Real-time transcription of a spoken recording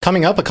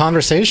Coming up, a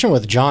conversation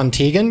with John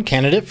Tiegen,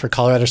 candidate for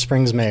Colorado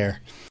Springs mayor.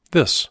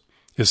 This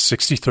is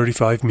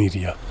 6035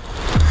 Media.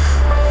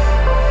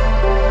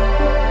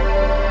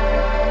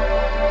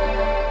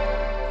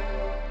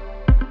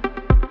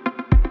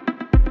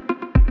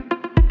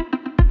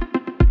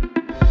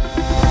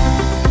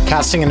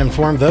 Casting an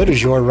informed vote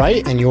is your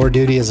right and your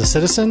duty as a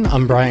citizen.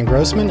 I'm Brian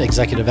Grossman,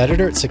 executive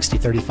editor at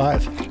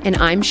 6035. And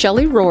I'm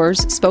Shelley Roars,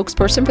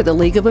 spokesperson for the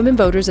League of Women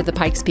Voters of the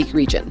Pikes Peak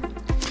region.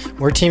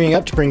 We're teaming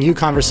up to bring you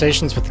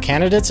conversations with the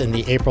candidates in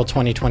the April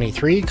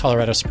 2023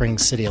 Colorado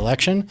Springs city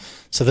election.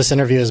 So this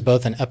interview is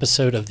both an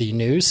episode of the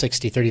new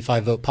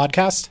 6035 Vote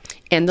podcast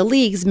and the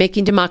League's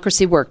Making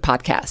Democracy Work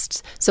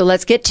podcasts. So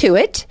let's get to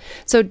it.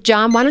 So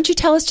John, why don't you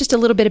tell us just a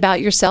little bit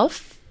about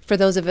yourself? For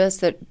those of us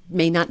that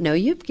may not know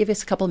you, give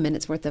us a couple of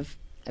minutes worth of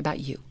about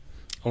you.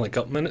 Only a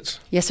couple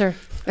minutes? Yes, sir.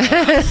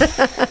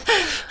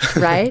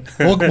 Right?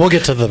 We'll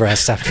get to the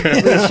rest after.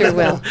 We sure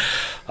will.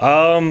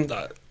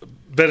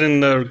 Been in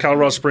the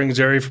Colorado Springs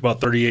area for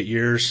about 38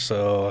 years,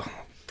 so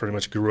pretty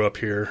much grew up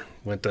here.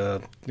 Went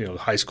to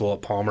high school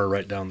at Palmer,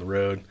 right down the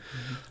road.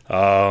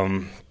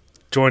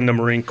 Joined the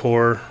Marine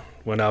Corps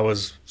when I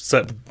was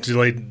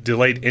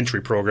delayed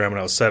entry program when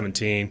I was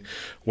 17.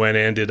 Went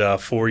in, did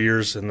 4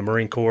 years in the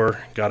Marine Corps,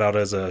 got out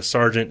as a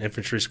sergeant,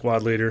 infantry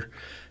squad leader,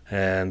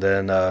 and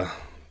then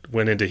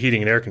went into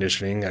heating and air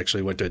conditioning.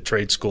 Actually went to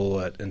trade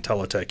school at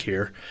Intellitech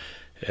here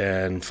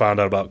and found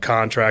out about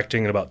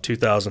contracting in about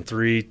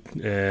 2003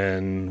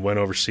 and went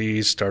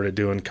overseas, started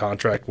doing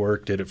contract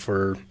work, did it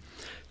for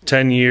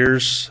 10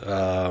 years.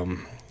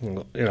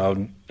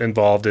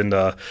 Involved in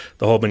the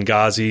whole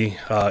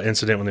Benghazi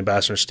incident when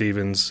Ambassador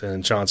Stevens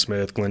and Sean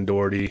Smith, Glenn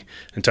Doherty,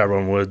 and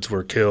Tyrone Woods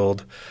were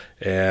killed.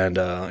 And,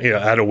 I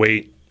had to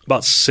wait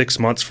about 6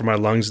 months for my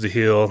lungs to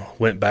heal,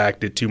 went back,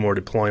 did 2 more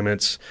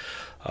deployments.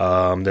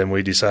 Then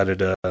we decided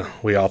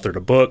we authored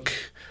a book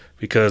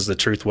because the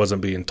truth wasn't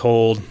being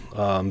told.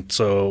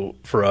 So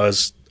for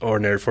us,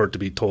 ordinary for it to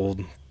be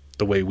told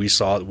the way we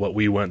saw it, what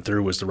we went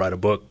through was to write a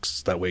book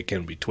so that way it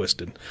can't be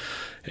twisted.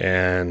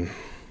 And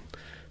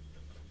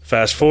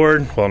fast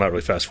forward, well, not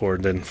really fast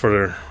forward. Then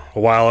for a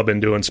while, I've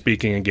been doing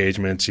speaking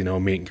engagements,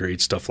 meet and greet,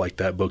 stuff like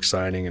that, book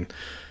signing, and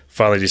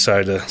finally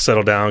decided to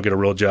settle down, get a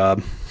real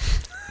job.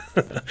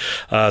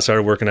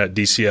 Started working at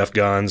DCF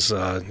Guns,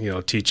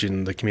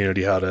 teaching the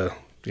community how to,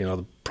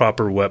 the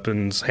proper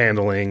weapons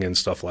handling and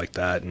stuff like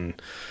that.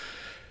 And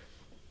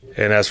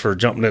as for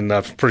jumping in,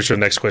 I'm pretty sure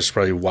the next question is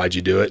probably, why'd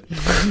you do it?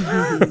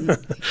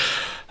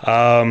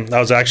 I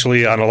was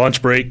actually on a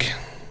lunch break,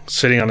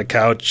 sitting on the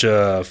couch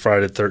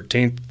Friday the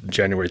 13th,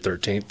 January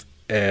 13th,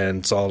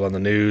 and saw it on the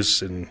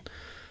news, and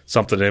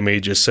something in me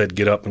just said,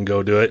 get up and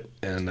go do it,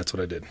 and that's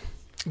what I did.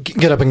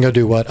 Get up and go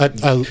do what?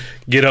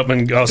 Get up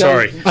and go.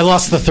 Sorry. I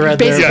lost the thread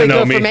there. Basically,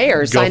 go for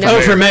mayor. Sign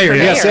up. For mayor.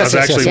 Yes. I was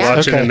actually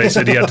watching, okay. And they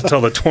said you had to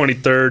tell the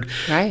 23rd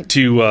right.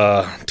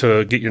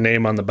 to get your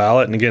name on the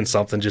ballot. And again,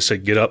 something just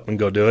said, get up and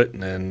go do it.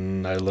 And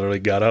then I literally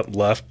got up,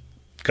 left,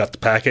 got the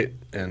packet,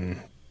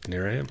 and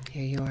here I am.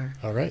 Here you are.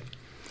 All right.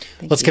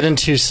 Let's get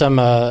into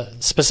some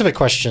specific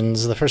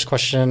questions. The first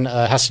question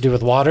has to do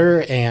with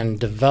water and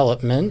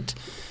development.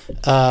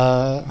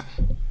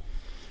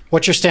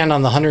 What's your stand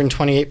on the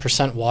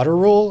 128% water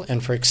rule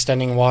and for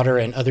extending water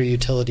and other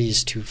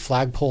utilities to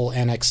flagpole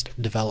annexed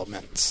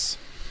developments?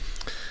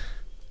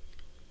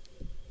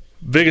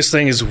 Biggest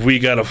thing is we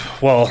got to.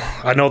 Well,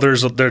 I know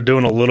they're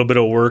doing a little bit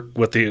of work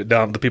with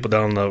the people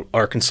down in the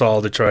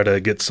Arkansas to try to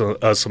get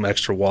some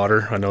extra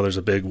water. I know there's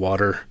a big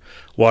water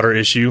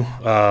issue.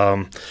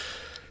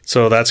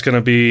 So that's going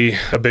to be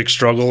a big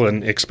struggle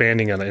in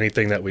expanding on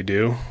anything that we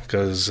do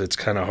because it's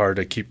kind of hard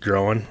to keep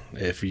growing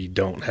if you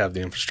don't have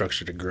the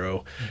infrastructure to grow.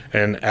 Mm-hmm.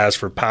 And as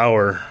for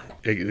power,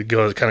 it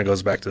kind of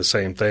goes back to the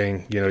same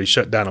thing. You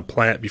shut down a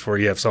plant before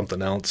you have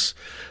something else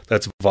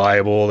that's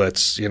viable.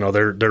 That's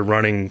they're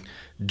running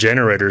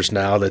generators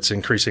now that's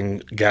increasing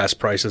gas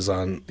prices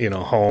on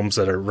homes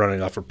that are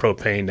running off of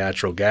propane,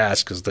 natural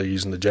gas because they're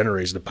using the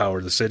generators to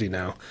power the city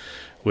now,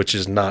 which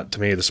is not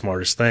to me the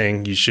smartest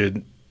thing.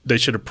 They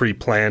should have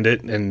pre-planned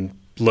it and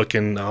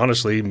looking,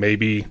 honestly,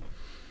 maybe,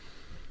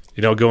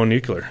 going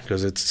nuclear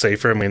because it's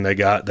safer. I mean, they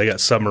got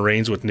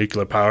submarines with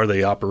nuclear power.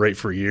 They operate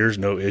for years,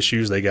 no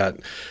issues. They got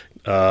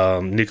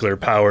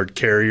nuclear-powered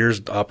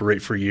carriers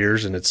operate for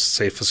years, and it's the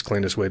safest,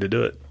 cleanest way to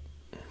do it.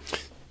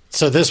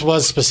 So this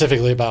was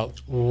specifically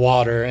about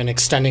water and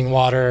extending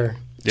water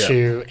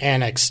to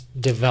annex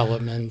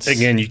developments.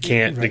 Again, you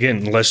can't. Right.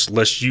 Again,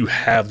 unless you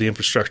have the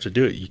infrastructure to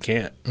do it, you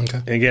can't. Okay.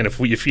 And again,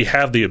 if you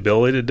have the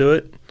ability to do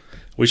it,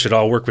 we should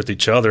all work with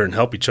each other and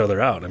help each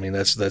other out. I mean,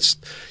 that's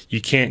you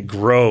can't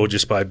grow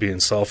just by being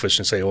selfish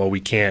and say, well,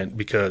 we can't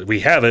because we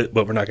have it,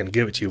 but we're not going to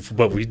give it to you.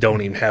 But we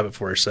don't even have it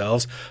for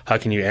ourselves. How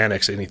can you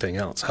annex anything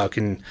else? How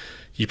can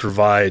you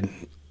provide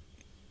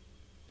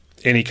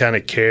any kind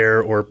of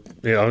care or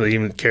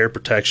even care,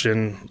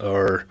 protection,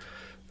 or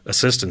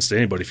assistance to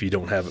anybody if you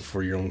don't have it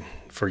for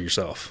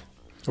yourself?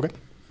 Okay.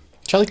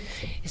 Shelley?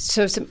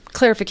 So some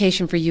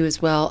clarification for you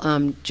as well,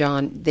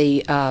 John.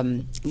 The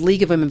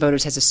League of Women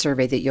Voters has a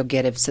survey that you'll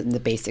get of some of the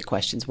basic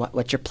questions.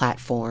 What's your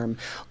platform?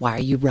 Why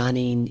are you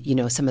running?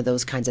 Some of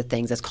those kinds of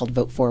things. That's called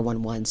Vote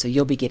 411. So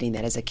you'll be getting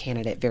that as a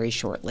candidate very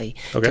shortly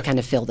to kind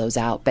of fill those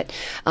out. But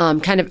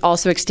kind of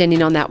also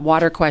extending on that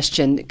water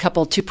question,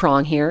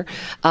 two-prong here.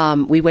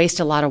 We waste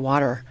a lot of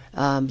water.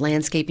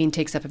 Landscaping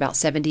takes up about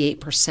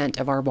 78%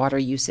 of our water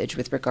usage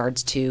with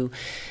regards to,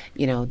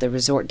 the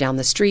resort down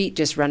the street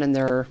just running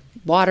their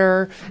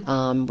water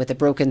with a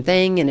broken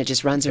thing and it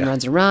just runs and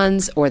runs and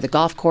runs, or the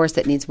golf course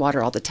that needs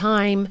water all the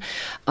time,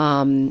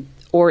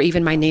 or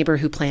even my neighbor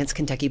who plants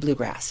Kentucky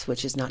bluegrass,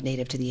 which is not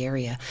native to the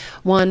area.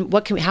 One,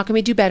 how can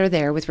we do better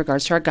there with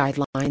regards to our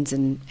guidelines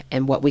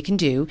and what we can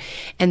do?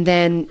 And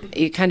then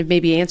you kind of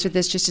maybe answered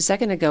this just a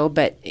second ago,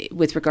 but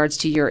with regards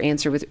to your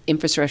answer with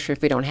infrastructure,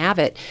 if we don't have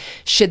it,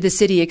 should the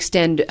city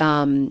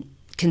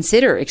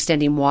consider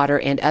extending water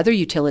and other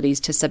utilities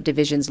to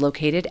subdivisions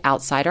located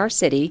outside our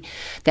city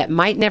that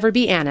might never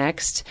be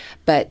annexed,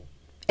 but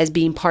as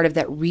being part of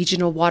that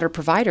regional water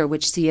provider,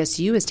 which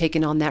CSU has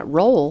taken on that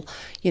role?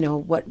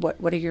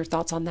 What are your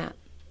thoughts on that?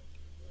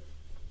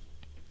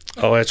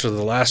 I'll answer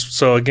the last.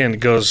 So again, it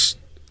goes,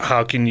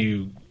 how can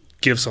you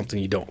give something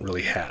you don't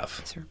really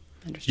have? Sure.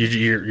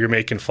 You're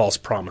making false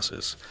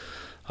promises.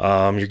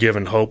 You're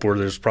giving hope where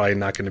there's probably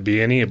not going to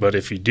be any, but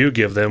if you do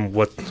give them,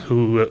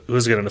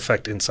 who's going to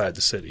affect inside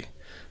the city?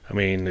 I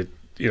mean,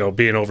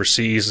 being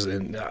overseas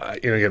and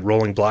you get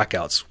rolling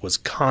blackouts was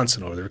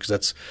constant over there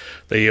because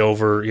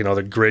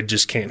the grid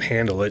just can't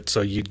handle it.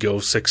 So you'd go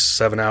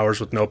 6-7 hours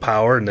with no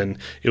power, and then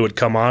it would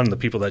come on, and the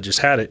people that just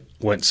had it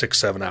went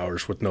 6-7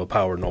 hours with no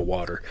power, no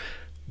water.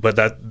 But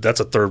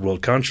that's a third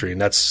world country, and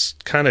that's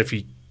kind of, if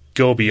you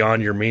go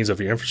beyond your means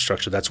of your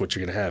infrastructure, that's what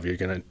you're going to have. You're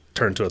going to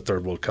turn to a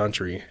third world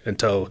country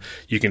until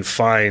you can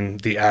find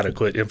the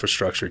adequate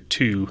infrastructure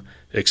to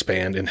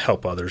expand and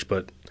help others.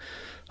 But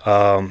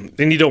and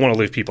you don't want to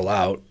leave people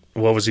out.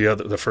 What was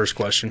the first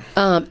question?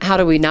 How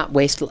do we not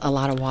waste a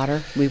lot of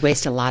water? We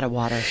waste a lot of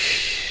water.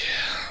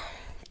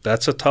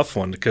 That's a tough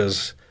one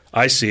because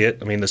I see it.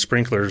 I mean, the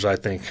sprinklers, I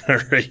think,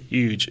 are a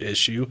huge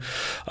issue.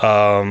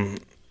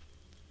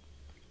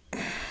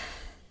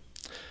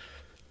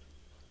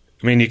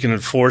 You can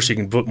enforce, you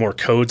can put more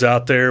codes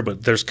out there,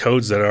 but there's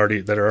codes that are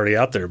already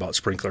out there about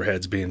sprinkler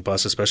heads being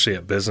busted, especially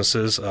at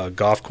businesses,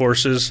 golf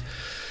courses.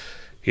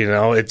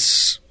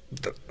 It's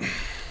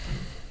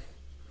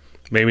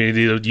maybe you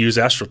need to use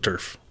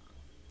AstroTurf,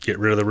 get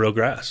rid of the real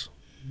grass,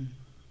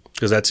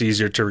 because that's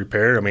easier to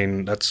repair.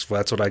 That's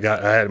what I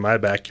had in my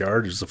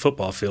backyard is the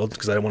football field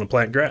because I didn't want to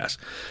plant grass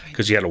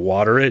because you had to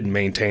water it and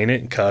maintain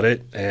it and cut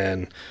it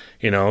and.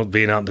 Being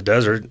out in the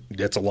desert,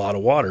 it's a lot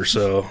of water.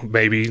 So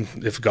maybe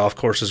if golf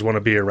courses want to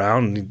be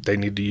around, they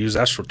need to use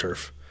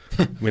AstroTurf.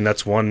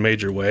 That's one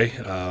major way.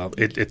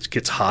 It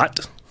gets hot.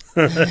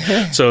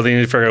 So they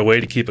need to figure out a way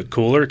to keep it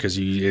cooler because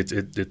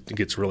it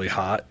gets really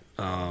hot.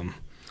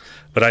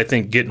 But I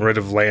think getting rid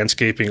of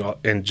landscaping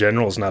in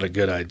general is not a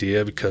good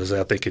idea because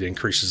I think it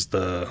increases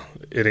the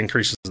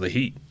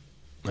heat.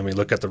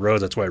 Look at the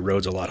roads. That's why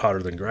roads are a lot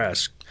hotter than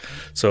grass.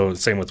 So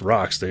same with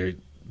rocks.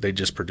 They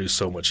just produce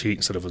so much heat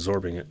instead of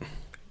absorbing it.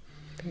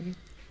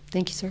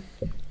 Thank you, sir.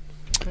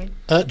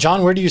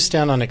 John, where do you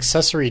stand on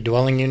accessory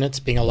dwelling units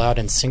being allowed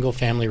in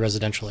single-family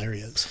residential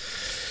areas?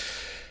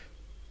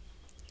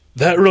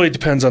 That really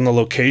depends on the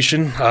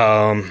location.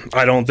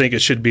 I don't think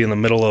it should be in the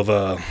middle of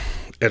an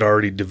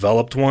already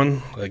developed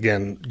one.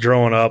 Again,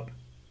 growing up,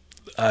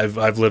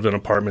 I've lived in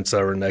apartments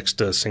that were next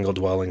to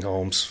single-dwelling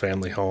homes,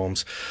 family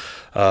homes.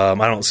 I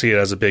don't see it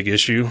as a big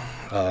issue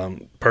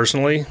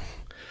personally.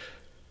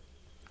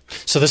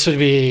 So this would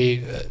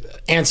be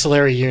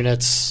ancillary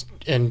units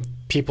in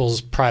people's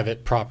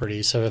private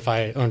property. So if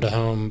I owned a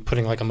home,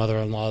 putting like a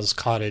mother-in-law's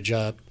cottage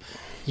up,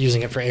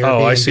 using it for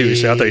Airbnb. Oh, I see what you're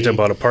saying. I thought you were talking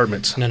about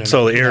apartments. No.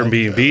 So the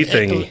Airbnb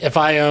thing. If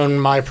I own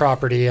my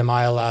property, am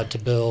I allowed to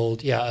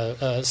build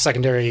a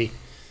secondary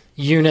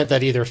unit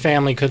that either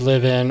family could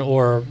live in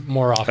or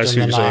more often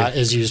than not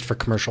is used for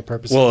commercial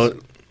purposes? Well,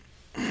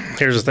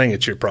 here's the thing.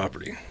 It's your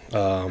property.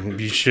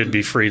 You should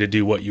be free to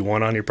do what you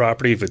want on your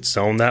property. If it's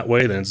zoned that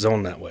way, then it's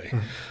zoned that way.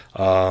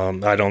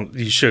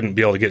 You shouldn't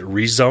be able to get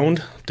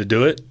rezoned to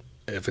do it.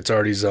 If it's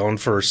already zoned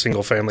for a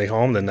single family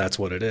home, then that's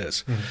what it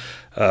is.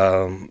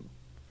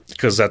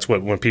 Because that's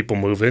when people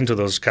move into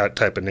those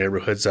type of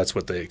neighborhoods, that's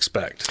what they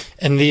expect.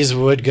 And these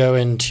would go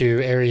into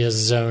areas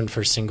zoned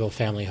for single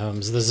family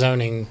homes. The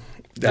zoning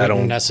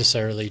wouldn't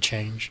necessarily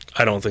change.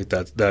 I don't think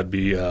that'd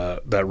be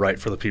that right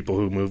for the people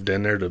who moved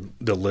in there to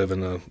live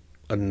in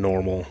a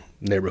normal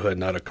neighborhood,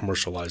 not a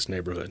commercialized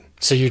neighborhood.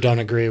 So you don't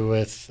agree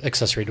with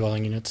accessory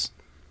dwelling units?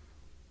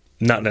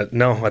 No,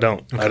 I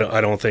don't. Okay.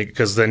 I don't think,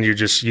 because then you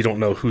don't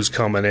know who's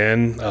coming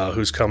in,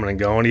 who's coming and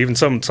going. Even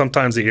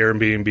sometimes the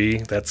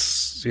Airbnb,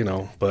 that's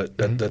but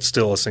that's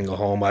still a single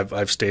home.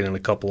 I've stayed in a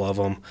couple of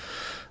them,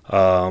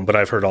 but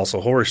I've heard also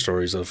horror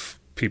stories of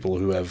people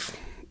who have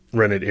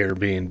rented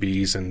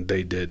Airbnbs and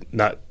they did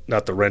not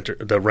the renter.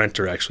 The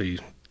renter actually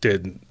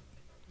did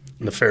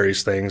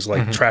nefarious things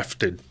like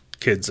trafficked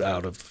kids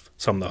out of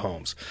some of the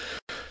homes.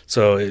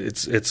 So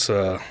it's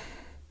a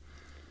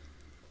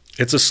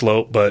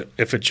slope, but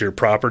if it's your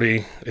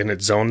property and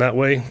it's zoned that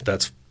way,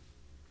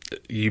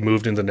 you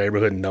moved into the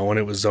neighborhood knowing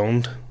it was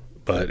zoned.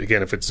 But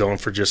again, if it's zoned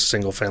for just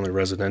single-family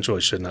residential,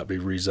 it should not be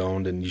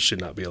rezoned, and you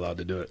should not be allowed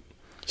to do it.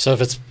 So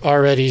if it's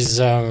already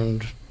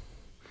zoned For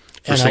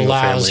and single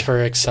allows family.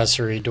 for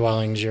accessory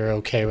dwellings, you're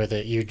okay with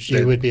it.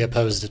 You would be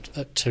opposed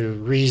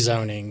to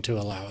rezoning to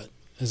allow it.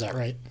 Is that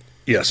right?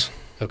 Yes.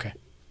 Okay.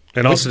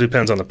 It also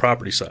depends on the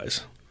property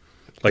size.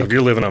 Like if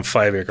you're living on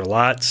 5-acre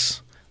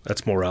lots,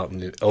 that's more out in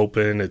the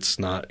open. It's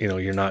not,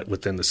 you're not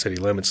within the city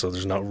limits, so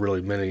there's not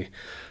really many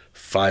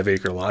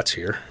 5-acre lots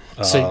here.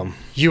 So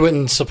you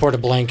wouldn't support a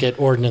blanket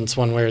ordinance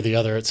one way or the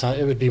other.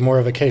 It would be more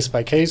of a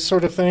case-by-case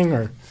sort of thing,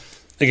 or?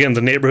 Again,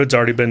 the neighborhood's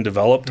already been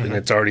developed, and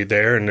it's already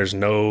there, and there's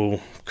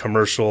no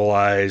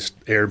commercialized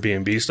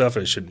Airbnb stuff,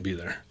 and it shouldn't be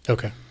there.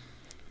 Okay.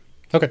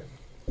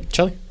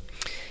 Shelley?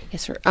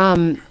 Yes, sir.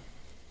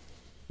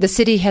 The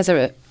city has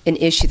an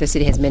issue. The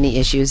city has many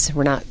issues.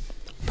 We're not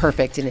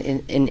perfect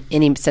in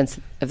any sense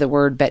of the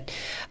word, but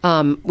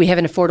we have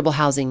an affordable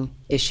housing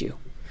issue.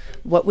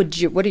 What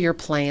are your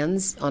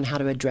plans on how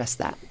to address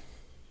that?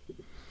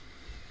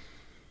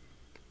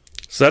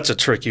 So that's a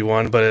tricky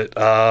one, but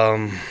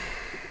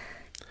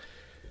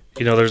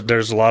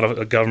there's a lot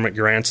of government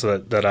grants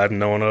that I've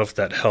known of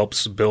that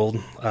helps build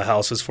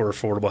houses for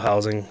affordable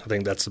housing. I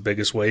think that's the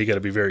biggest way. You got to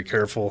be very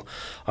careful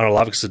on a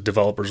lot because the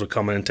developers will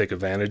come in and take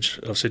advantage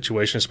of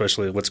situations,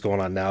 especially what's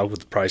going on now with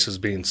the prices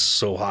being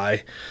so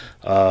high.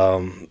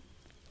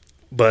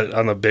 But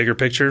on the bigger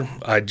picture,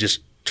 I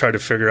just try to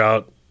figure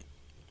out,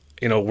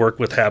 work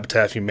with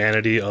Habitat for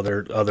Humanity,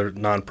 other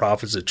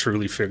nonprofits that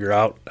truly figure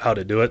out how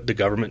to do it. The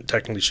government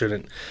technically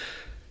shouldn't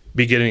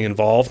be getting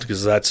involved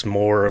because that's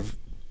more of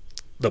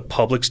the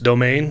public's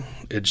domain.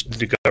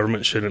 The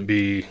government shouldn't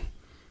be,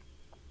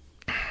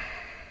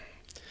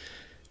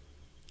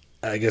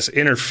 I guess,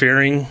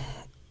 interfering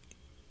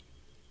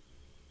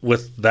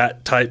with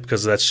that type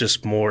because that's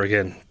just more,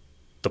 again,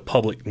 the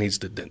public needs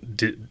to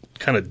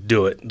kind of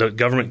do it. The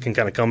government can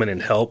kind of come in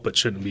and help, but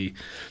shouldn't be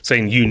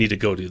saying you need to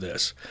go do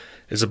this.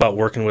 It's about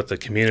working with the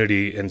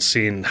community and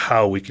seeing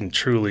how we can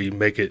truly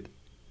make it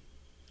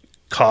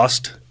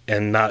cost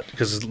and not,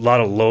 because a lot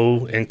of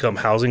low-income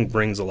housing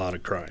brings a lot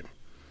of crime.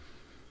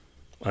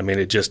 I mean,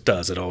 it just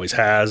does. It always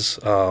has.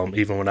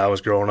 Even when I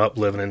was growing up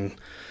living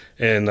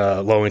in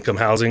low-income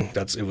housing,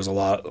 it was a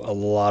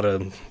lot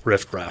of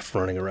riffraff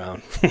running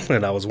around,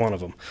 and I was one of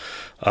them.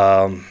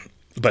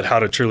 But how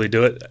to truly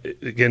do it,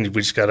 again,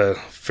 we just got to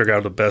figure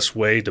out the best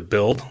way to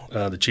build,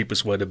 the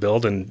cheapest way to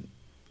build, and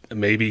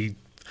maybe,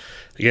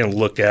 again,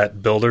 look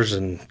at builders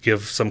and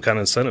give some kind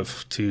of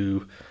incentive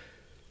to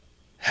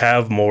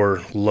have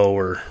more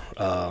lower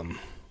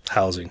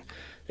housing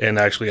and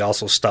actually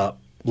also stop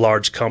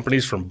large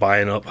companies from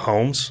buying up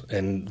homes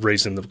and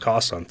raising the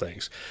costs on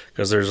things,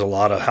 because there's a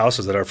lot of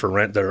houses that are for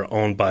rent that are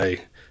owned by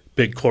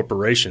big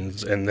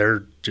corporations and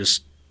they're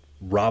just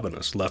robbing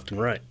us left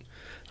and right.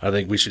 I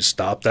think we should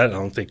stop that. I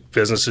don't think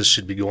businesses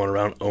should be going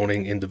around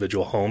owning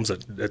individual homes.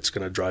 That's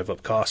going to drive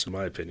up costs, in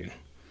my opinion.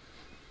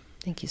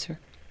 Thank you, sir.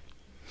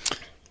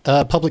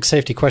 Public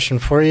safety question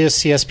for you.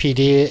 CSPD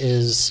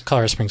is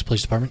Colorado Springs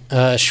Police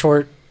Department.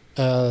 Short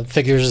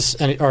figures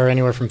are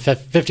anywhere from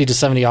 50 to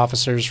 70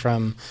 officers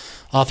from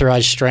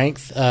authorized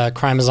strength.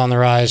 Crime is on the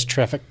rise.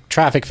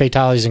 Traffic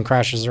fatalities and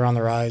crashes are on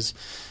the rise.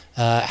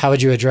 How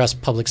would you address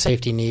public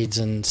safety needs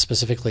and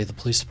specifically the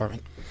police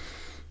department?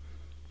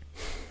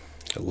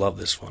 I love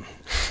this one.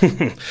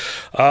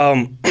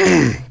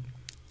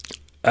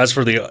 As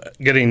for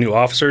getting new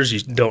officers,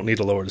 you don't need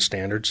to lower the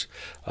standards.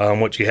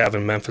 What you have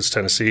in Memphis,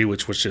 Tennessee,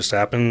 which just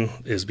happened,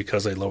 is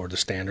because they lowered the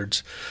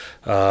standards.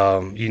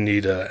 You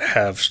need to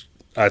have,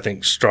 I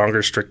think,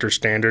 stronger, stricter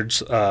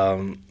standards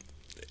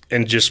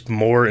and just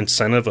more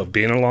incentive of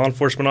being a law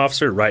enforcement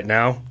officer. Right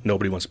now,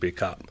 nobody wants to be a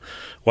cop.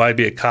 Why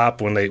be a cop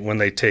when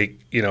they take,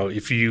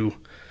 if you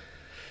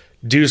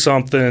do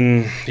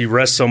something, you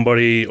arrest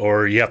somebody,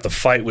 or you have to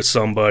fight with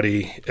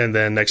somebody, and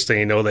then next thing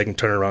you know, they can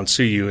turn around and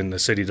sue you, and the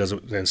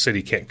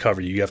city can't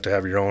cover you. You have to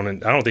have your own,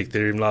 and I don't think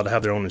they're even allowed to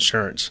have their own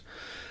insurance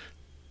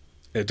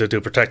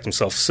to protect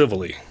themselves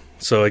civilly.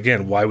 So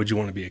again, why would you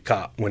want to be a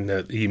cop when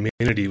the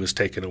immunity was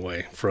taken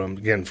away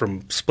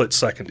from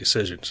split-second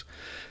decisions?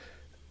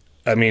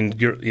 I mean,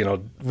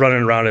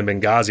 running around in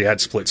Benghazi had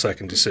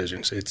split-second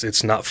decisions.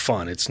 It's not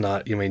fun. It's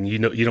not. I mean, you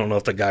don't know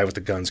if the guy with the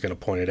gun's going to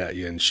point it at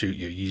you and shoot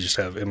you. You just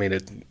have. I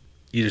mean,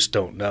 you just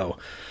don't know.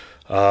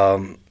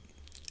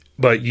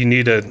 But you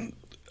need to.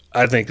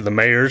 I think the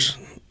mayors,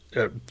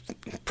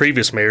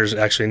 previous mayors,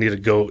 actually need to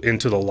go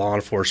into the law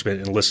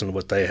enforcement and listen to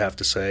what they have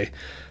to say.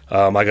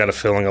 I got a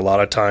feeling a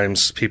lot of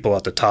times people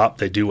at the top,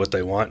 they do what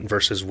they want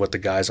versus what the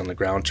guys on the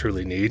ground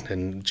truly need.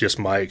 And just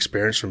my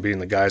experience from being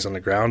the guys on the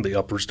ground, the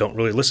uppers don't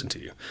really listen to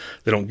you.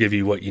 They don't give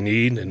you what you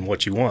need and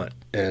what you want.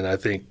 And I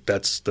think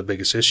that's the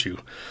biggest issue.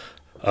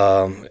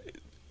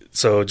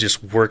 So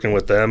just working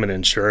with them and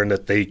ensuring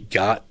that they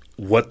got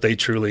what they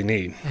truly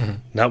need. Mm-hmm.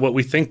 Not what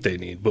we think they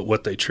need, but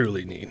what they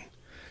truly need.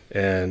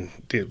 And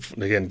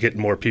again,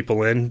 getting more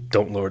people in,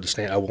 don't lower the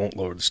standard. I won't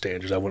lower the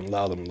standards. I wouldn't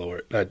allow them to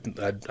lower it.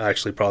 I'd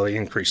actually probably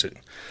increase it.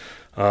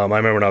 I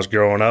remember when I was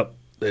growing up,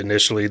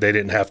 initially they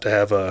didn't have to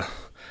have a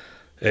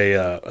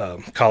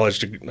college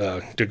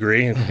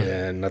degree,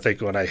 and I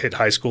think when I hit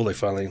high school,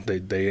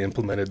 they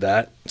implemented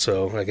that.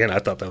 So again, I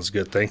thought that was a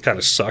good thing. Kind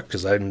of sucked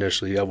because I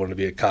wanted to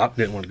be a cop,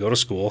 didn't want to go to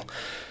school,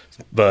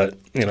 but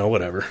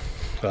whatever.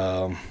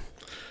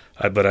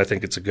 But I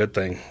think it's a good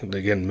thing.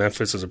 Again,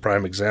 Memphis is a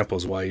prime example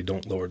is why you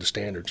don't lower the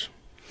standards.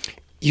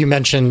 You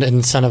mentioned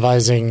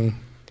incentivizing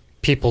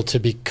people to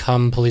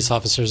become police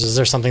officers. Is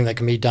there something that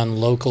can be done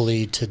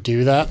locally to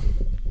do that?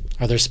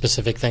 Are there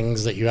specific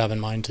things that you have in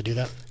mind to do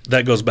that?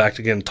 That goes back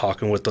to, again,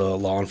 talking with the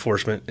law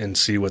enforcement and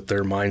see what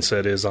their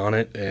mindset is on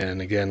it.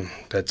 And again,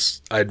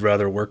 I'd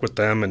rather work with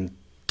them and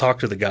talk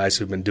to the guys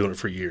who've been doing it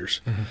for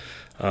years.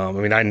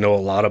 Mm-hmm. I know a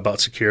lot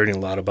about security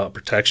and a lot about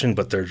protection,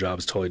 but their job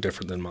is totally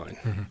different than mine.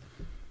 Mm-hmm.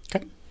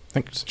 Okay.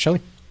 Thanks.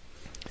 Shelley?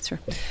 Sure.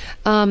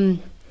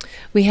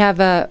 We have,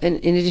 in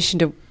addition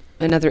to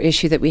another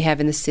issue that we have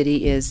in the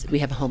city is we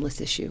have a homeless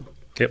issue.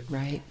 Yep.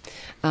 Right.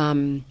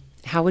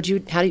 How do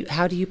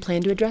you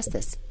plan to address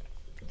this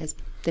as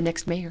the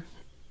next mayor?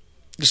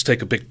 Just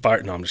take a big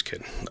part. No, I'm just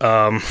kidding.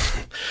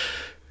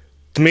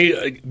 To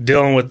me,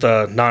 dealing with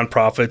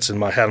nonprofits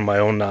and having my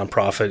own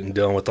nonprofit and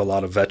dealing with a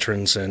lot of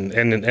veterans and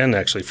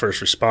actually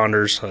first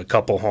responders, a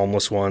couple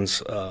homeless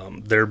ones,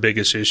 their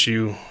biggest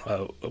issue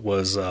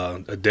was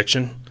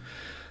addiction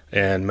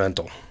and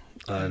mental.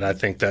 And I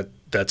think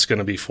that's going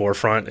to be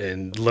forefront.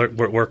 And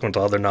we're working with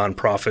other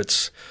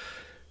nonprofits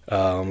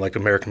like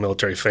American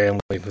Military Family,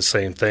 the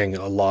same thing.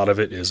 A lot of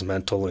it is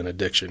mental and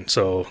addiction.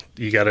 So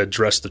you got to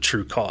address the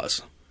true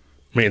cause.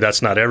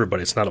 That's not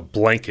everybody. It's not a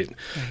blanket,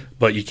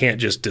 but you can't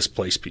just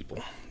displace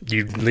people.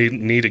 You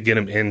need to get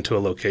them into a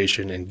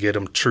location and get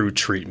them true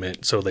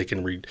treatment so they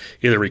can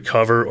either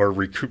recover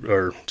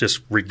or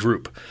just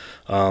regroup.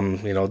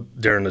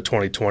 During the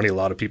 2020, a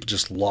lot of people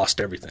just lost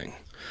everything.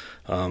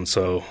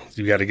 So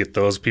you got to get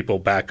those people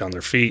back on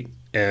their feet,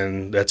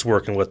 and that's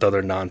working with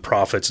other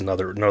nonprofits and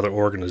other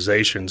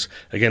organizations.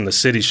 Again, the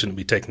city shouldn't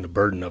be taking the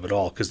burden of it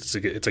all because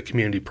it's a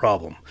community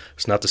problem.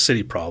 It's not the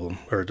city problem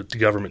or the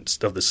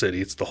government of the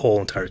city. It's the whole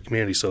entire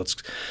community. So it's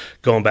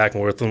going back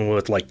and working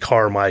with like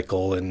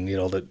Carmichael and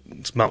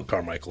it's Mount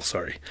Carmichael.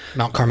 Sorry,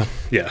 Mount Carmel.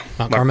 Yeah,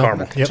 Mount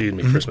Carmel. Yep. Excuse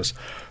me, Christmas.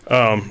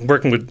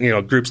 Working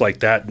with groups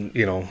like that,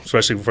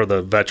 especially for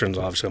the veterans.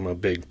 Obviously, I'm a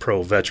big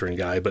pro-veteran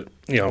guy, but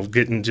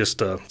getting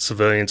just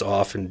civilians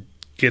off and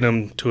get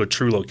them to a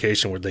true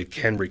location where they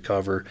can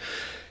recover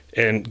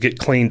and get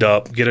cleaned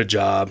up, get a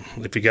job.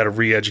 If you got to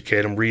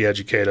re-educate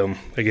them.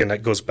 Again,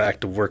 that goes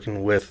back to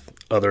working with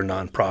other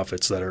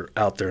nonprofits that are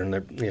out there,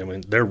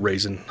 and they're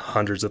raising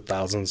hundreds of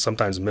thousands,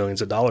 sometimes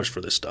millions of dollars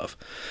for this stuff.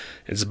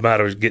 It's a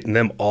matter of getting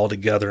them all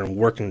together and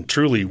working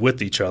truly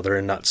with each other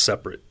and not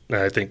separate. And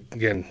I think,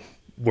 again,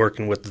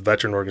 working with the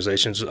veteran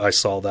organizations, I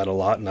saw that a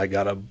lot, and I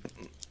got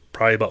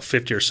probably about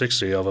 50 or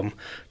 60 of them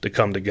to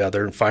come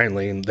together,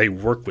 and they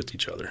work with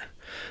each other.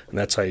 And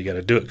that's how you got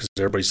to do it, because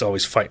everybody's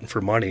always fighting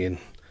for money. And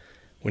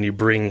when you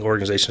bring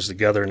organizations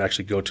together and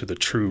actually go to the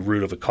true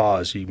root of a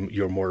cause,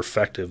 you're more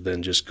effective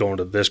than just going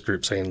to this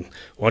group saying,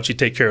 why don't you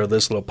take care of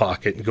this little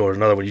pocket, and go to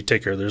another one, you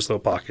take care of this little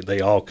pocket.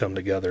 They all come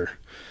together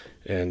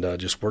and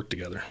just work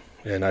together.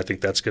 And I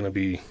think that's going to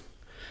be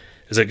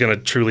 – is it going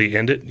to truly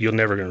end it? You're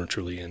never going to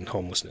truly end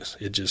homelessness.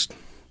 It just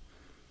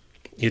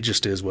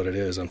is what it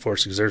is,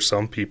 unfortunately, because there's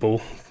some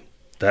people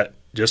that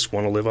just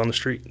want to live on the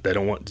street. They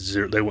want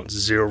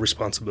zero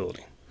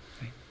responsibility.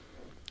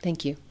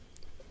 Thank you.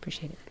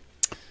 Appreciate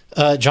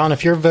it. John,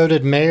 if you're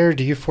voted mayor,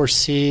 do you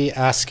foresee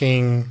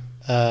asking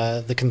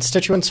the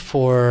constituents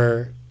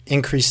for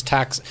increased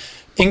tax?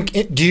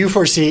 Do you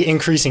foresee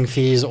increasing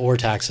fees or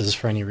taxes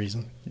for any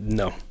reason?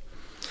 No.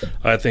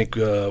 I think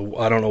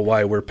I don't know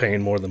why we're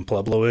paying more than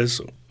Pueblo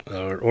is,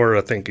 or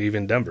I think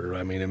even Denver.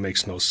 It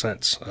makes no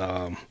sense.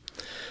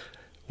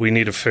 We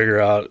need to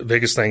figure out – the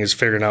biggest thing is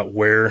figuring out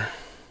where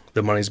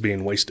the money's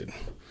being wasted.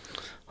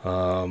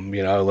 I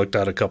looked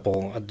at a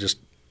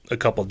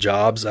couple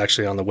jobs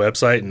actually on the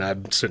website, and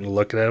I'm sitting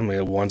looking at them.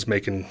 One's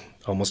making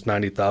almost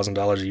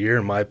 $90,000 a year.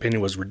 In my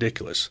opinion, was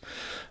ridiculous.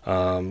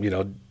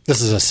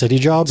 This is a city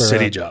job, or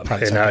city job,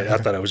 and I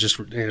thought it was just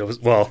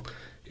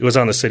it was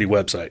on the city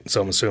website,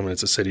 so I'm assuming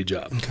it's a city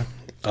job.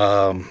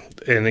 Okay.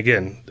 And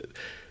again,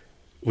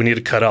 we need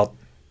to cut out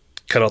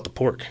the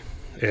pork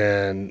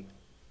and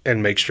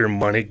make sure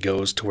money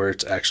goes to where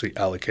it's actually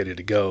allocated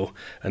to go,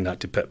 and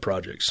not to pet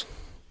projects.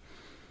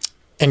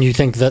 And you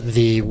think that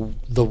the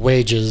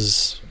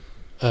wages?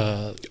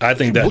 I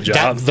think that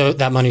job,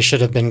 that money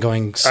should have been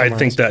going somewhere I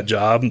think else. that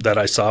job that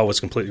I saw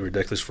was completely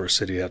ridiculous for a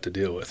city to have to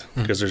deal with,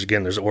 because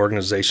there's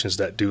organizations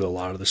that do a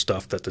lot of the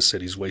stuff that the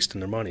city's wasting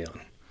their money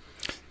on.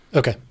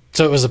 Okay,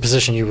 so it was a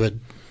position you would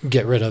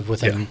get rid of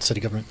within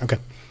city government. Okay,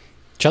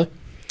 Shelley?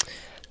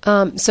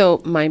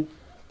 So mine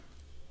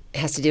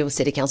has to deal with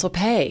city council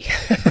pay.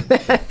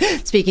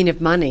 Speaking of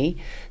money,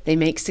 they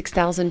make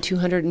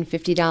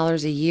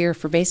 $6,250 a year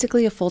for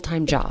basically a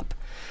full-time job.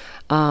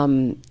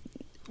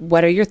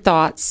 what are your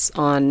thoughts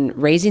on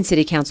raising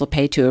city council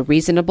pay to a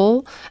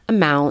reasonable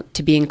amount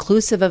to be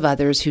inclusive of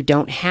others who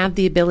don't have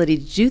the ability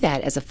to do that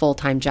as a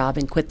full-time job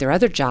and quit their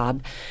other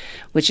job,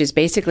 which is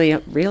basically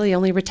really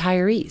only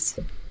retirees?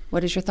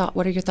 What is your thought?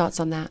 What are your thoughts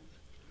on that?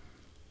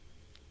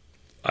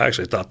 I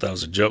actually thought that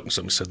was a joke when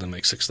somebody said they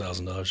make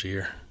 $6,000 a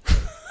year.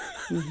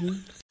 Mm-hmm.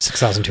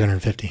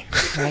 6,250.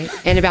 Right,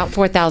 and about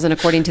 4,000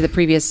 according to the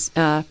previous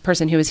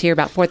person who was here.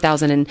 About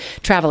 4,000 in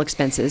travel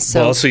expenses.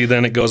 So, well, see,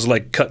 then it goes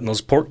like cutting those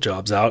pork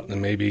jobs out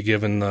and maybe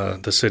giving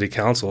the city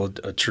council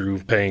a true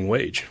paying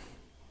wage.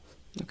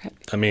 Okay.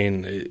 I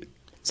mean,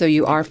 so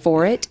you are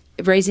for it,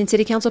 raising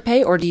city council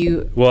pay, or do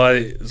you?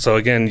 Well, so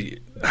again,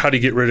 how do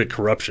you get rid of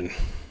corruption?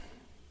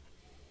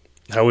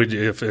 How would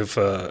you, if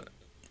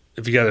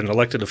you got an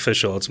elected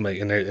official, it's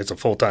a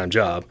full-time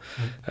job.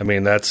 I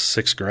mean, that's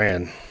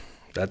 $6,000.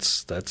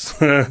 That's that's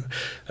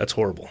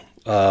horrible.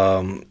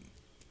 How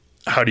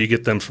do you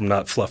get them from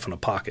not fluffing a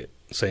pocket,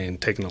 saying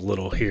taking a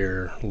little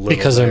here, little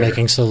because they're there?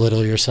 making so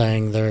little? You're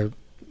saying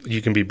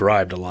You can be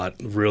bribed a lot,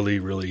 really,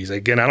 really easy.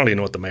 Again, I don't even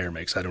know what the mayor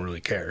makes. I don't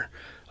really care.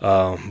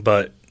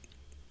 But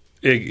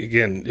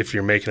again, if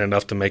you're making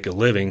enough to make a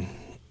living,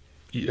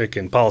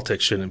 again,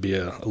 politics shouldn't be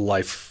a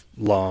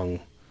lifelong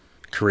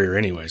career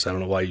anyways. I don't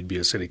know why you'd be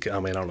I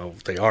don't know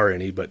if they are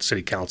any, but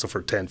city council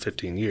for 10,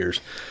 15 years.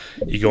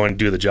 You go in and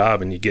do the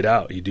job and you get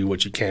out. You do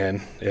what you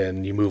can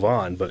and you move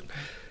on. But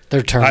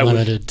they're term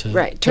limited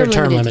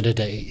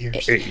to 8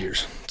 years. 8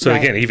 years. So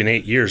right. Again, even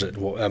 8 years.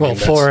 Well,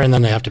 4 and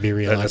then they have to be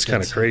reelected. That's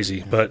kind of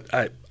crazy. But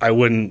I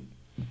wouldn't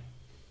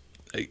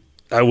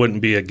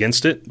be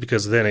against it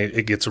because then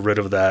it gets rid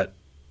of that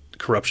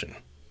corruption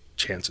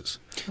chances.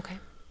 Okay.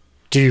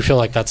 Do you feel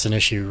like that's an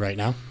issue right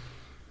now?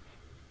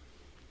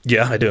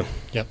 Yeah, I do.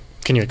 Yep.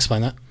 Can you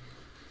explain that?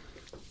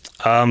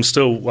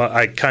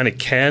 I kind of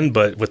can,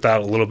 but without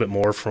a little bit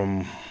more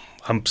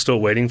I'm still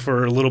waiting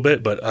for a little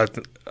bit, but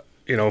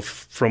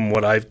from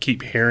what I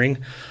keep hearing,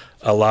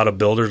 a lot of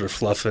builders are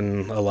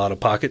fluffing a lot of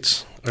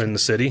pockets in the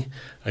city.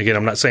 Again,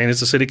 I'm not saying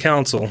it's the city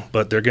council,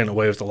 but they're getting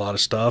away with a lot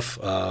of stuff.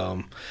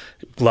 A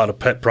lot of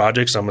pet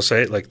projects, I'm going to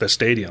say it, like the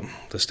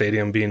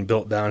stadium being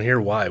built down here.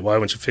 Why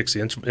wouldn't you fix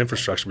the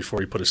infrastructure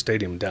before you put a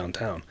stadium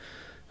downtown?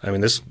 I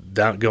mean,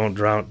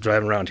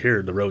 driving around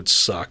here, the roads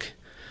suck.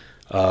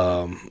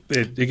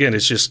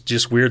 It's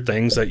just weird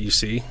things that you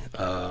see,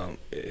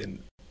 and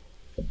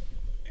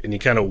you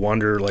kind of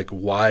wonder, like,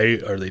 why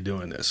are they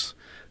doing this?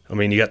 I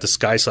mean, you got the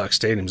Sky Sox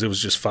stadiums; it was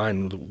just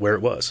fine where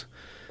it was.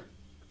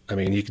 I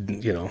mean, you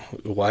could,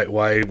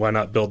 why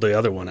not build the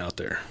other one out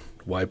there?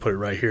 Why put it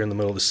right here in the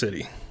middle of the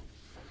city?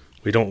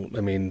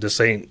 This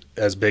ain't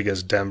as big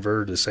as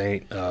Denver. This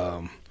ain't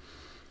the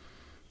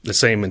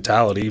same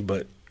mentality,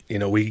 but.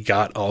 We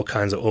got all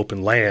kinds of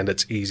open land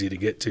that's easy to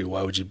get to.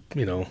 Why would you,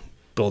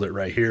 build it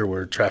right here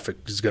where traffic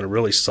is going to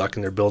really suck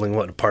and they're building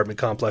apartment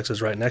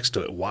complexes right next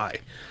to it? Why?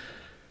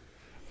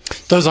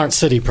 Those aren't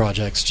city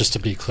projects, just to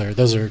be clear.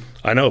 Those are.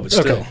 I know, but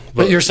still. Okay.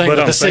 But you're saying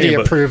that the city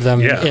approved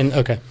them. Yeah.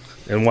 Okay.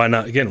 And why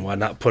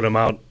not put them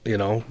out,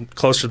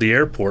 closer to the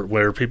airport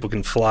where people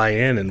can fly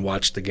in and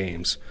watch the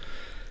games?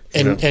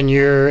 And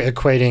you're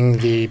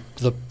equating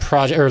the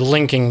project or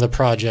linking the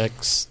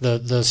projects,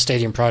 the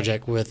stadium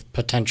project with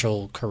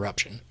potential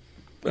corruption.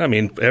 I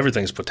mean,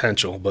 everything's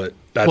potential, but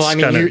that's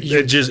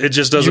it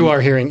just doesn't. You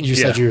are hearing. You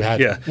said you had.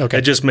 Yeah. Okay.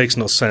 It just makes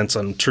no sense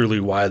on truly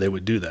why they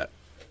would do that.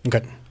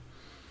 Okay.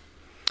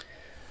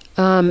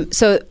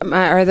 So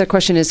my other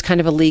question is kind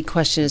of a league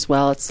question as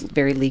well. It's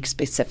very league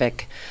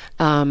specific.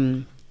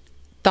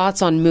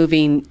 Thoughts on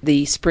moving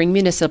the spring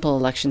municipal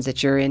elections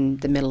that you're in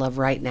the middle of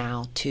right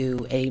now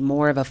to a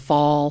more of a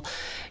fall,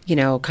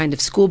 kind of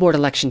school board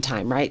election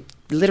time, right?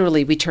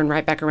 Literally, we turn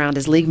right back around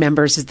as league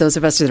members, as those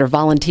of us that are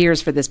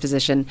volunteers for this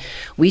position,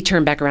 we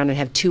turn back around and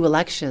have 2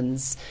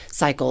 elections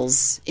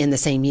cycles in the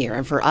same year.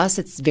 And for us,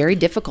 it's very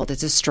difficult.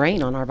 It's a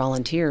strain on our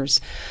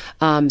volunteers.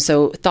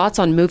 So thoughts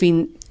on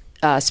moving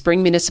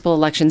spring municipal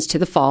elections to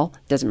the fall.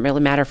 Doesn't really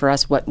matter for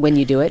us when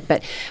you do it,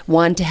 but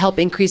one, to help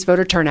increase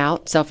voter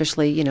turnout.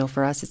 Selfishly,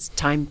 for us, it's a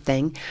time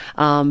thing,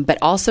 but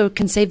also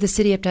can save the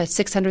city up to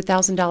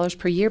 $600,000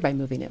 per year by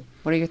moving it.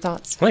 What are your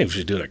thoughts? I think we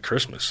should do it at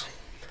Christmas.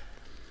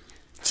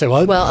 Say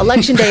what? Well,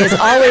 election day is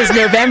always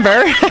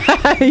November,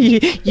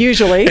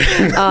 usually.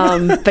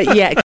 But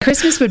yeah,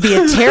 Christmas would be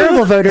a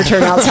terrible voter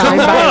turnout time,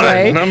 by the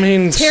way. I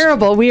mean,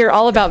 terrible. We are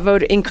all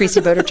about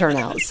increasing voter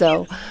turnout.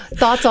 So,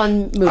 thoughts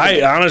on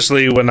moving?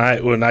 Honestly, when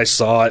I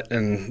saw it,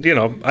 and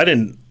I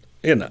didn't,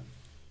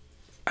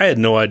 I had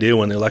no idea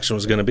when the election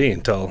was going to be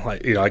until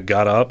I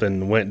got up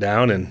and went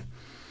down,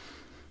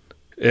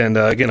 and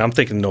again, I'm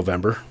thinking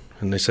November,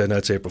 and they said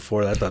that's April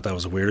 4th. I thought that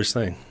was the weirdest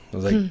thing. I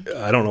was like,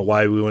 I don't know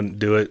why we wouldn't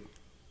do it.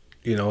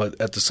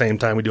 At the same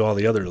time we do all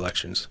the other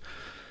elections.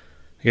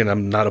 Again,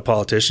 I'm not a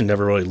politician,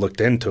 never really looked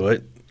into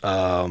it,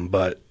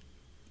 but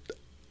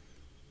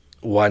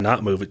why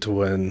not move it to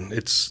when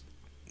it's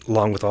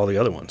along with all the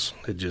other ones?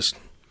 It just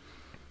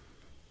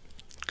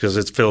 – because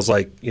it feels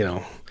like,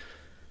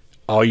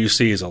 all you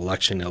see is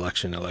election.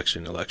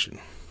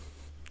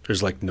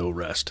 There's like no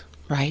rest.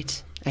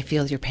 Right. I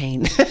feel your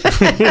pain.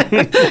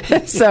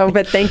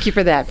 But thank you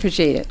for that.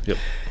 Appreciate it. Yep.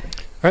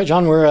 All right,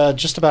 John, we're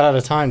just about out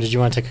of time. Did you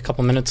want to take a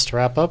couple minutes to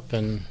wrap up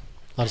and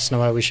let us know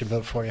why we should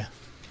vote for you?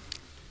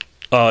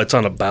 It's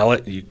on a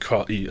ballot.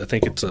 I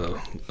think it's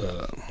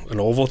an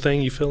oval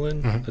thing you fill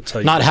in. Mm-hmm. That's how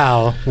you Not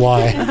how,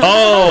 why.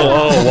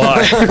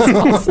 why?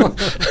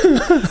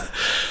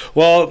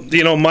 Well,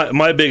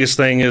 my biggest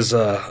thing is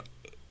I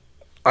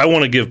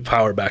want to give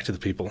power back to the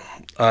people.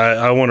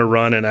 I want to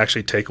run and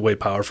actually take away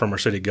power from our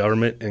city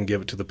government and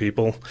give it to the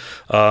people.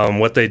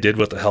 What they did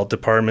with the health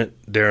department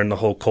during the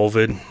whole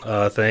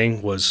COVID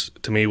thing was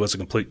a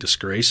complete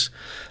disgrace.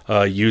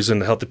 Using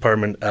the health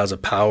department as a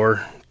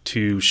power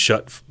to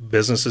shut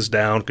businesses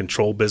down,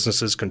 control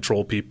businesses,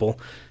 control people,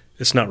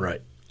 it's not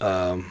right.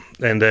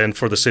 And then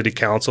for the city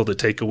council to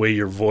take away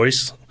your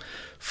voice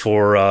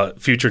for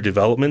future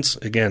developments,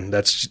 again,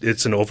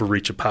 it's an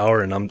overreach of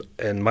power.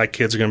 And my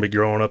kids are going to be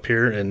growing up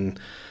here, and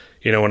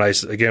when I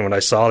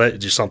saw that,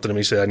 just something to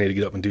me said I need to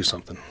get up and do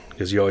something,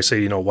 because you always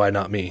say, why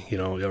not me?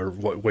 Or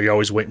you're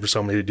always waiting for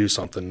somebody to do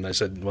something. And I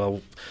said,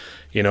 well,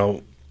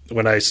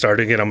 when I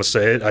started, again, I'm going to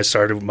say it, I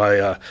started with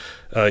my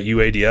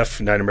UADF,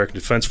 United American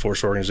Defense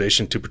Force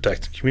organization, to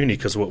protect the community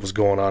because of what was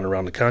going on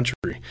around the country.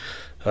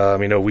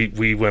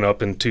 We went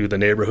up into the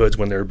neighborhoods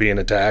when they were being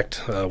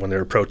attacked, when they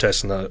were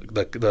protesting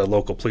the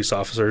local police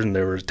officers, and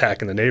they were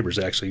attacking the neighbors,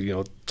 actually,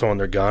 throwing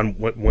their gun,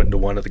 went into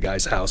one of the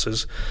guys'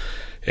 houses.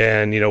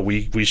 And,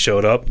 we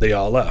showed up, they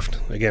all left.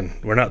 Again,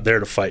 we're not there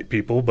to fight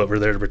people, but we're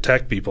there to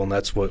protect people, and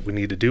that's what we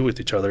need to do with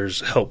each other, is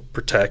help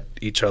protect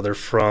each other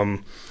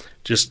from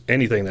just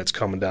anything that's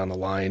coming down the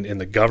line. In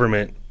the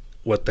government,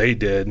 what they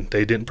did,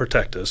 they didn't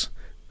protect us.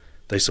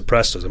 They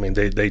suppressed us. I mean,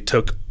 they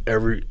took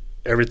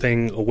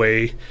everything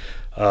away.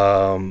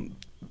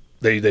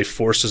 They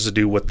forced us to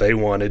do what they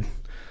wanted,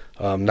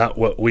 not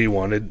what we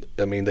wanted.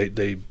 I mean,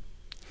 they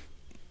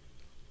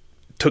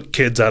took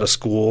kids out of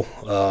school.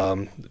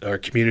 Our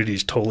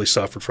communities totally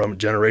suffered from it.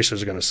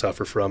 Generations are going to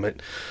suffer from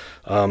it.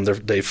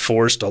 They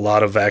forced a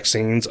lot of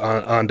vaccines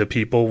onto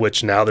people,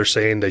 which now they're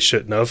saying they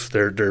shouldn't have.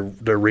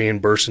 They're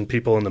reimbursing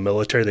people in the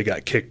military. They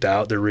got kicked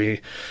out. They're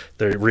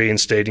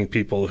reinstating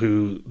people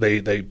who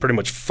they pretty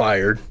much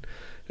fired.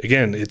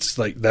 Again, it's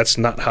like that's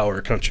not how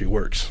our country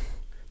works.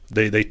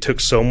 They took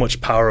so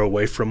much power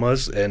away from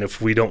us, and if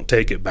we don't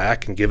take it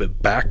back and give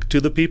it back to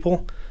the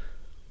people,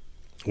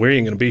 we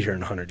ain't going to be here in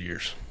 100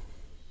 years.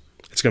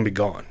 It's going to be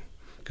gone,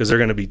 because they're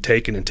going to be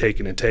taken and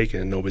taken and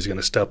taken, and nobody's going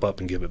to step up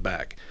and give it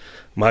back.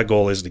 My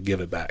goal is to give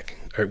it back.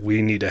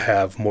 We need to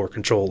have more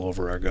control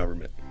over our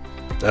government.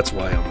 That's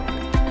why I'm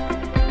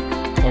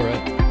running. All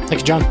right.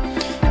 Thank you, John.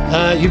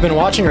 You've been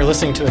watching or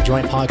listening to a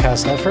joint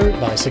podcast effort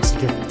by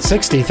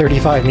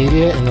 6035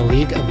 Media and the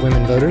League of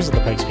Women Voters of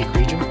the Pikes Peak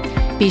region.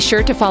 Be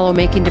sure to follow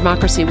Making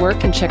Democracy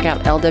Work and check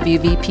out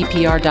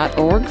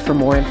lwvppr.org for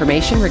more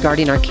information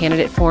regarding our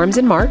candidate forums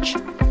in March.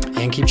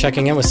 And keep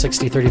checking in with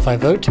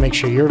 6035 Vote to make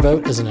sure your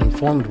vote is an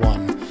informed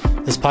one.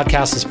 This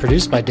podcast is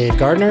produced by Dave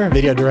Gardner,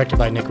 video directed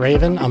by Nick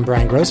Raven. I'm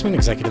Brian Grossman,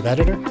 executive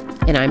editor.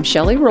 And I'm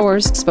Shelley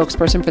Roars,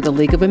 spokesperson for the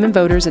League of Women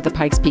Voters of the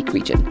Pikes Peak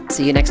region.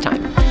 See you next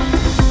time.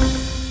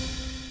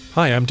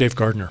 Hi, I'm Dave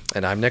Gardner.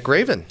 And I'm Nick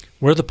Raven.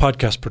 We're the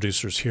podcast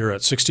producers here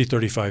at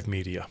 6035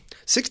 Media.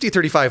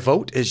 6035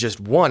 Vote is just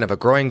one of a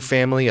growing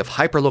family of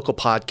hyperlocal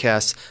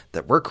podcasts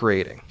that we're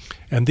creating.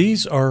 And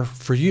these are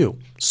for you,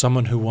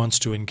 someone who wants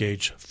to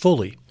engage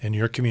fully in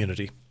your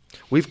community.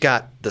 We've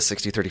got the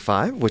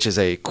 6035, which is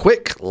a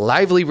quick,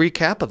 lively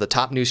recap of the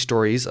top news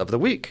stories of the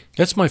week.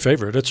 It's my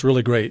favorite. It's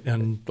really great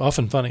and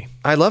often funny.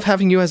 I love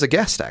having you as a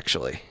guest,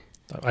 actually.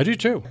 I do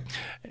too.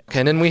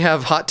 And then we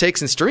have Hot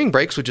Takes and Streaming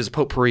Breaks, which is a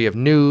potpourri of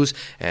news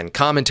and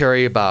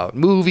commentary about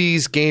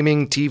movies,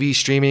 gaming, TV,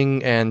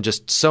 streaming, and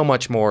just so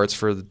much more. It's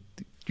for the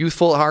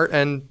youthful at heart,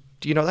 and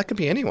that could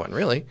be anyone,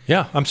 really.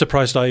 Yeah, I'm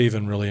surprised I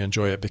even really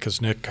enjoy it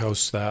because Nick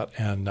hosts that,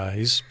 and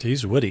he's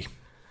witty.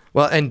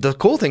 Well, and the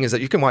cool thing is that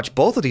you can watch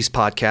both of these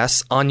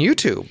podcasts on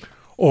YouTube.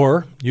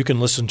 Or you can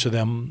listen to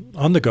them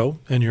on the go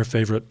in your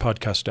favorite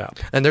podcast app.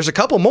 And there's a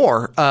couple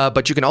more,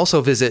 but you can also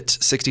visit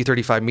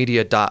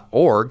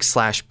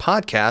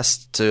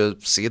 6035media.org/podcast to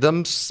see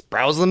them,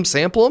 browse them,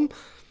 sample them.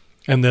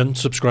 And then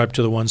subscribe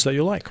to the ones that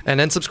you like. And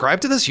then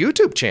subscribe to this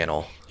YouTube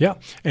channel. Yeah.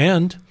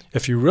 And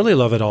if you really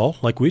love it all,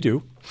 like we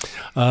do,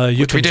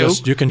 you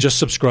can just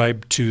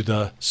subscribe to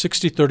the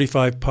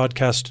 6035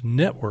 Podcast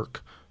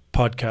Network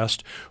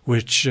podcast,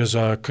 which is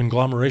a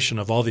conglomeration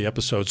of all the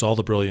episodes, all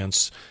the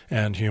brilliance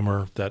and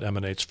humor that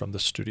emanates from the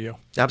studio.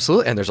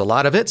 Absolutely. And there's a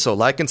lot of it. So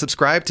like and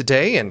subscribe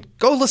today and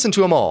go listen to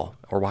them all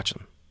or watch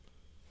them.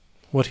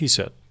 What he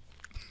said.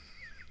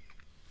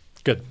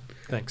 Good.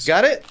 Thanks.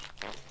 Got it?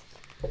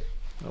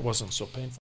 That wasn't so painful.